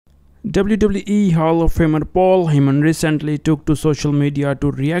WWE Hall of Famer Paul Heyman recently took to social media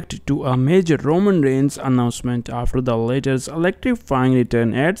to react to a major Roman Reigns announcement after the latter's electrifying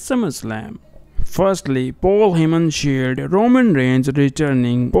return at SummerSlam. Firstly, Paul Heyman shared Roman Reigns'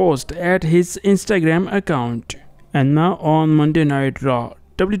 returning post at his Instagram account. And now on Monday Night Raw,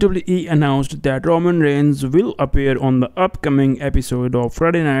 WWE announced that Roman Reigns will appear on the upcoming episode of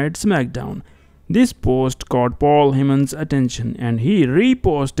Friday Night SmackDown. This post caught Paul Heyman's attention and he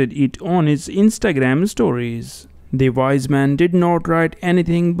reposted it on his Instagram stories. The wise man did not write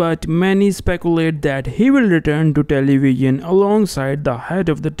anything, but many speculate that he will return to television alongside the head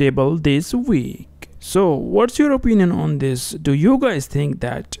of the table this week. So, what's your opinion on this? Do you guys think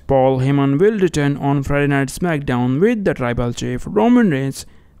that Paul Heyman will return on Friday Night SmackDown with the Tribal Chief Roman Reigns?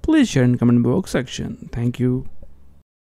 Please share in comment box section. Thank you.